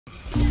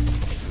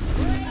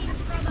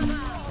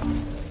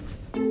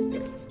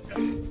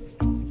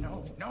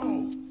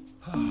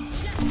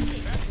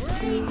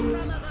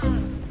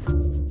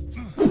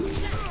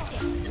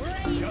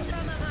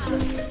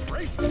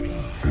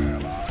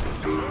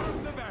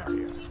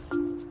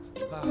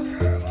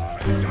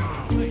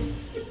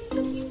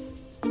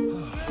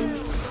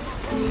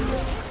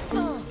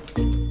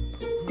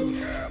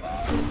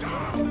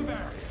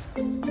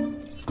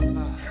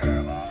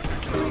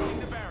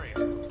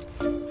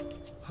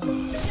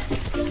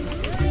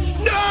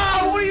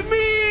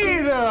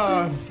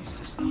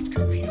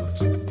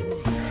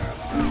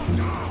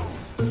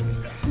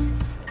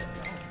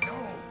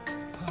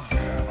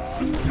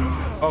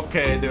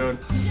Okay, dude.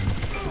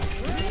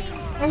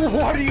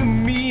 What do you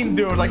mean,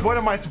 dude? Like, what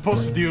am I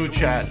supposed to do,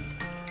 chat?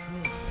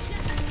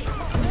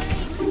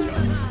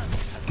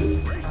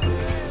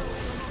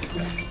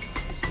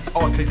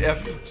 Oh, I clicked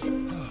F.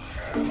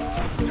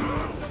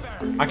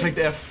 I clicked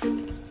F.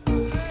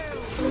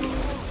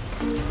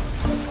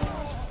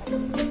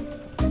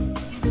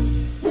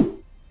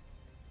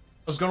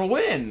 I was gonna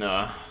win.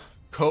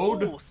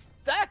 Code. Oh,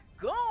 stack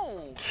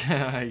gone.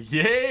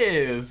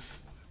 Yes.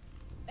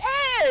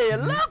 Hey,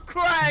 look,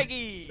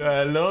 Craggy.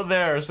 Hello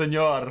there,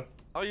 senor.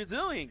 How are you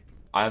doing?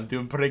 I'm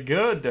doing pretty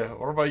good.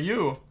 What about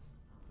you?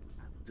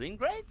 Doing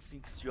great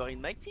since you are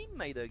in my team,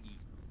 my doggy.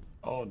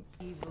 Oh.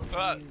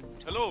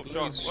 Hello,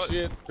 John. What?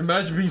 Shit.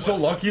 Imagine being so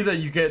lucky that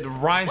you get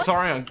Ryan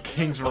Sorry on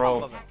King's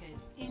Row.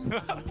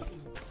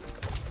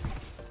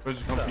 Where's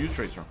the confused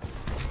tracer?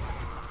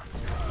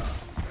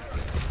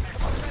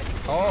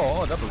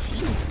 Oh, double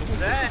shield.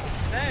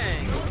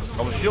 Dang.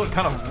 Oh, the shield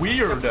kind of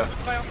weird.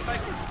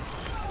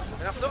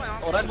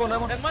 Oh, that one.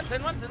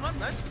 Send one,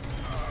 nice.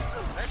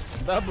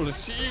 Double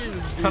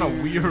shield. Kind of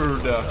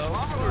weird.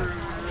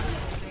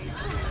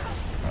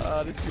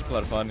 These people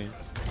are funny.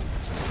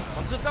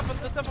 On the top.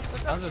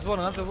 Answers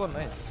one,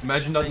 nice.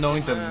 Imagine not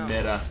knowing the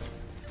meta.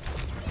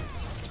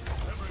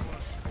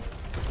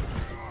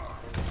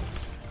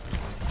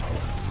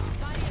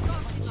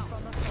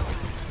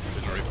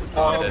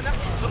 Oh,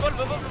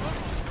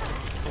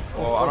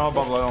 I don't have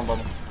bubble, I don't have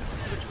bubble.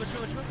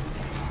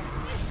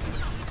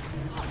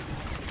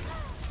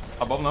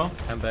 A bubble now?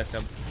 I'm back.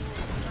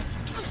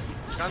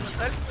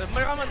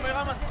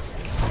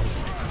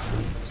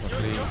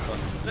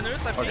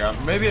 Okay,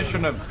 maybe I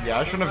shouldn't have,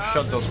 I shouldn't have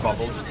shut those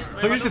bubbles.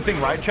 So here's the thing,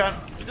 right, chat?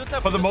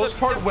 For the most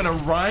part, when a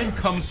Ryan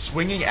comes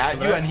swinging at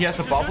you and he has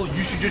a bubble,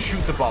 you should just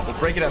shoot the bubble.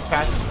 Break it as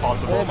fast as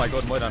possible. Oh my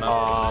god, Moira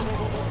now.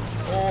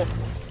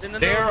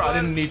 There, I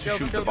didn't need to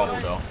shoot the bubble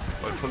though.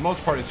 But for the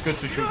most part, it's good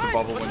to shoot the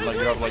bubble when like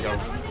you have like a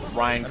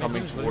Ryan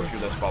coming towards you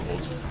that's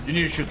bubbled. You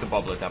need to shoot the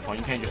bubble at that point.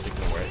 You can't just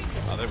ignore it.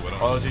 Oh, they would.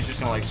 Otherwise, he's just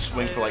gonna like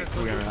swing for like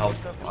 300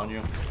 health on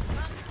you.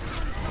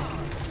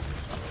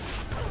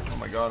 Oh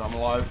my god, I'm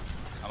alive.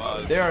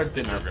 There, I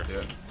didn't have to do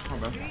it.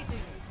 Okay.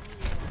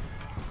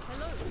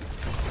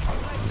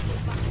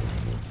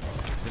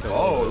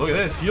 Oh, look at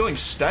this healing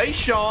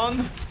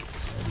station.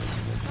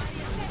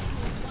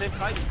 Save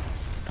Private.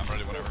 I'm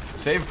ready, whatever.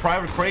 Save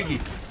Private Craigie.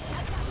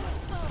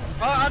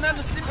 Oh, I'm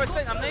the sleep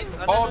right. I'm late.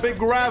 Oh, big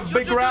grab,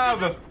 big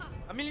grab.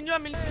 I'm in you.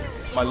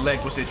 My leg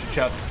was itchy,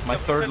 chat. My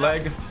third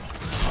leg.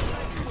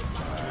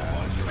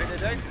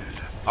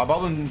 I'm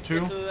bubbling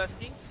too.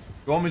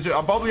 You want me to?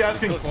 I'm bubbly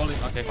asking.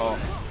 Okay. Oh.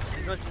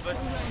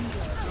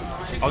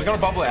 I was gonna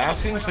bubble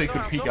asking so you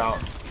could peek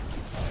out.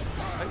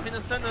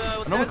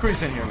 No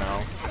McCree's in here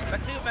now.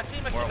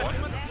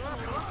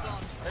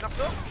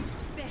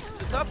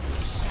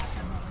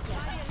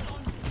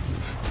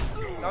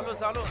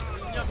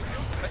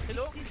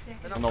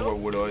 I know where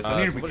Widow is. I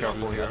need to be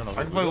careful here.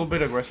 I can play a little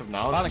bit aggressive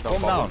now.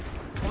 Calm down.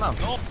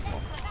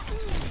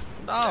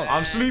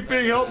 I'm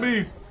sleeping, help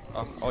me!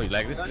 Oh, you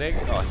like this, Greg?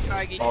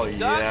 Oh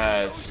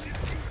yes.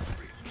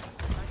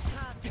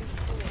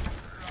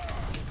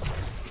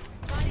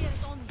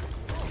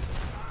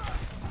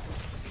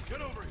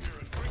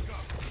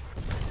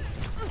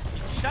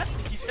 Shot.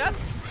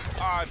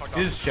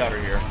 Here's Shatter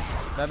here.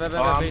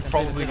 I'm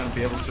probably gonna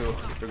be able to.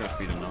 They're gonna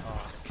feed him now.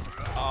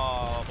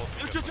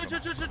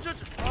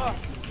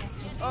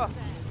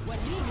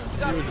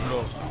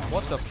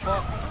 What the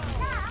fuck?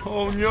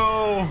 Oh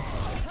no!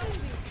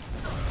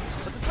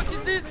 What the fuck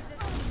is this?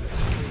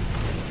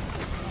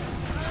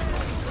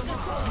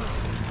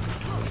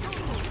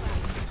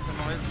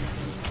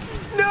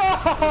 No!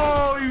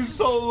 You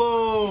so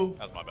low!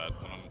 That's my bad.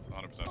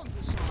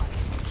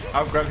 100%.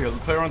 I'll grab here. The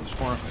player on this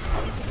corner.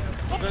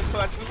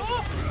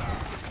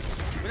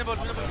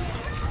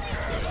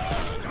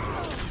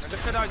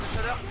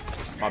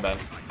 My bad.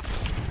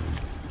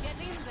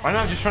 Right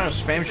now I'm just trying to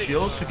spam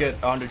shields to get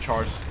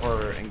undercharged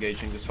for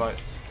engaging this fight.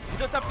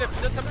 Alright,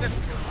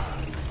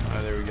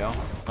 there we go.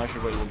 I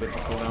should wait a little bit for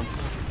cooldown.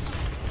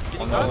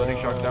 One more letting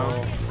shock down.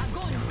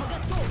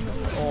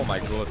 Oh my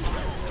god.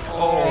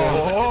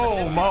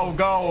 Oh my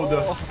god.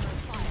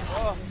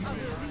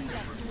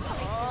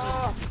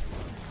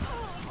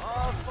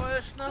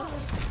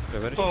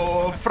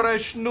 Oh,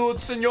 fresh nude,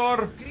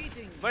 senor.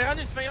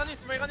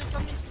 Myranus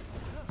on me.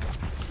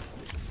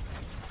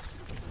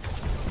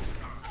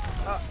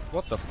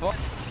 What the fuck?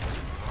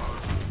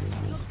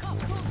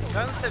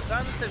 Down step.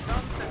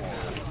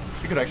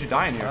 You could actually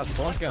die in here. That's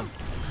spawn cam.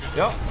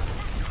 Yep.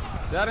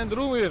 They are in the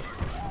room here.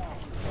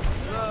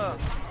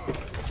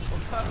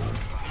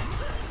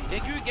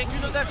 Gengu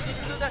no dash.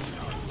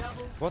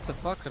 What the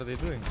fuck are they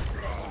doing?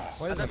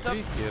 Why is my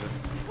creep here?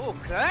 Oh,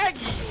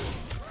 Craggy!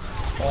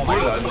 Oh my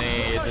god,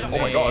 nade. Oh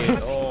my god.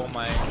 Oh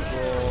my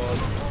god.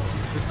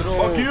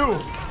 Fuck you!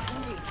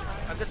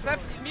 At the trap,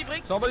 me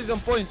break. Somebody's on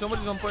point,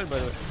 by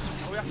the way.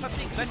 We are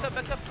trapping. Back up.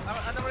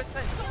 On the right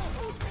side.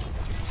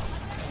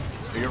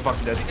 You're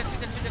fucking dead. Chicken.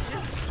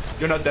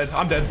 You're not dead.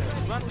 I'm dead.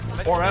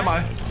 Or am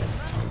I?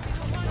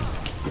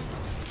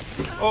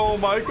 Oh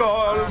my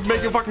god,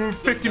 making fucking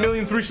 50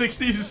 million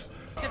 360s.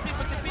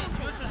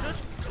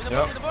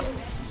 Yep.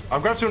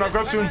 I'll grab soon, I'll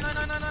grab soon.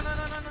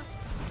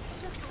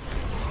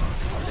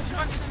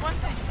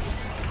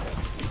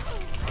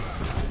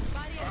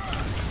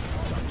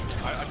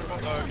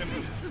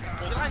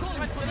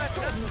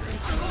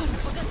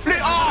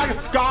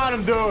 Oh, got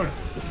him, dude.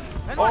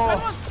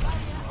 Oh,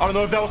 I don't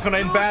know if that was gonna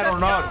end bad or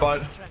not,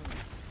 but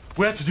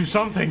we had to do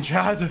something,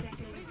 Chad.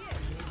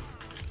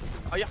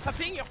 Oh, you're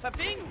fapping, you're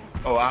fapping.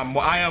 Oh,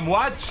 I am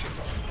what?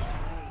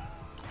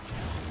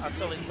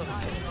 Sorry.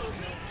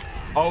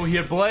 Oh, he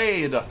had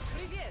blade.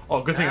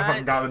 Oh, good thing I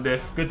fucking got him,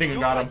 dude. Good thing I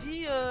got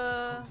him.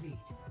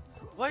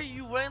 Why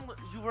you weren't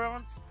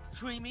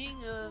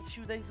streaming a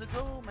few days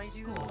ago, my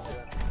dude?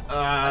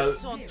 I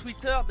saw on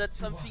Twitter that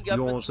something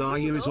happened. Your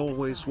ZARYA is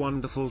always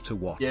wonderful to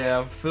watch.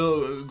 Yeah,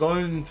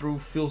 going through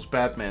feels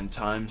Batman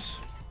times.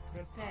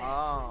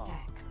 Ah.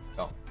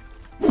 Oh.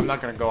 I'm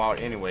not gonna go out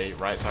anyway,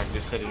 right? So I can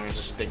just sit here and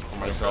stink for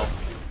myself.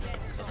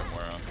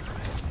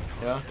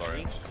 Yeah?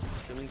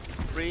 Doing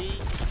 3,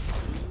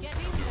 2,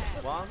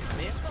 1,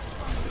 mid.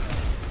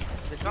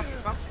 This one.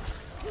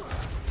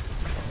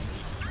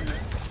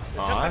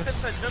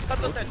 Nice. Jump up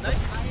the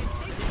nice.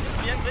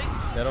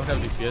 They don't have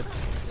DPS.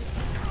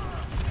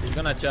 He's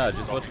gonna charge,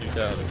 just watch me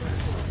charge.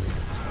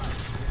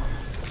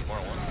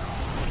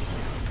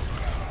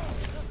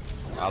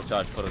 I'll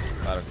charge first,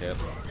 I don't care.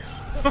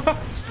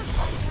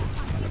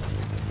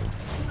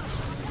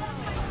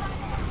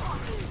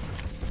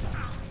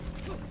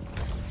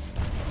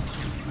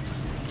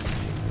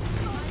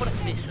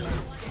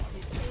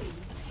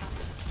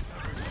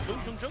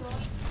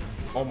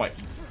 Oh my.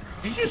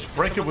 Did you just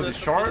break it with his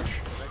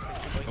charge?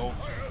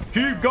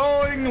 Keep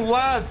going,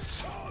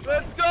 lads!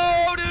 Let's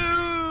go,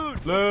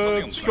 dude!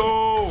 Let's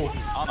go!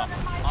 Anna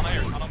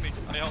here, Anna on me.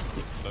 I need help.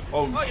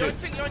 Oh shit.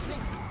 You're a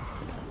thing.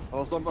 I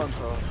was done bunch,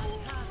 bro.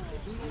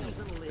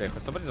 Okay,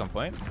 somebody's on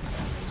point.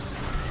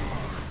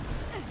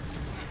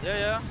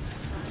 Yeah.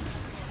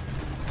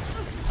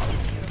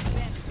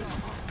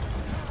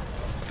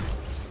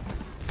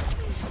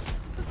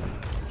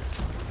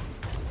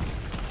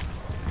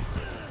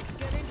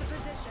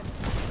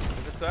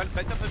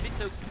 Back up a bit,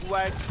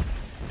 wide.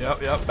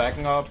 Yep,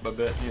 backing up a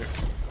bit here.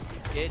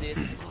 Get it.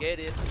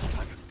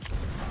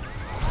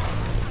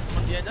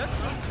 On the end up.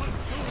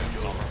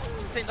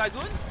 Insane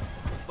Dragoon.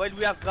 While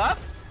we have grab.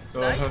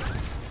 Nice.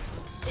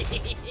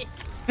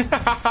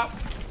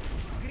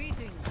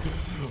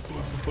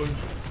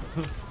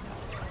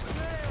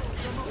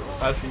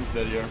 I see he's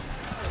dead here.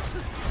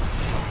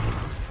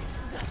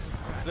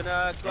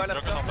 Gonna go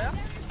after there.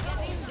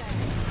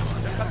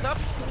 Jump up.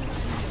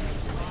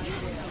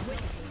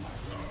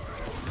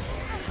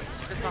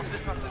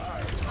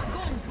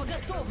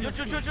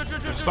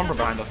 There's Summer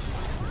behind us.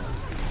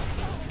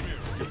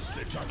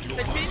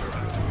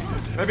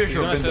 Maybe I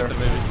should have been there.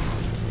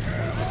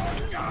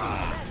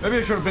 Maybe I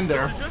should have been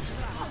there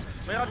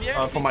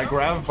for my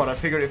grab, but I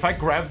figured if I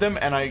grab them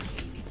and I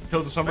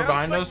kill the Summer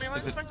behind us,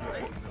 is it...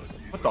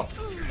 What the?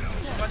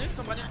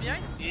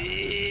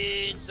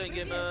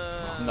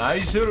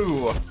 Nice.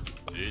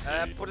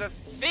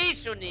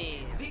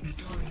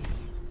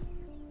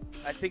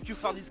 I thank you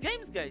for these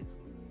games, guys.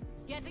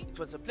 It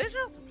was a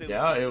pleasure to play with you.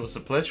 Yeah, it was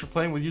a pleasure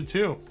playing with you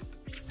too.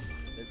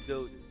 Let's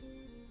go.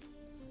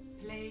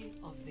 Play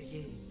of the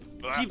game.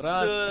 Keeps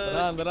Run.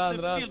 the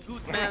feel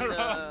good man.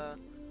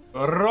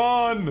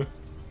 Run!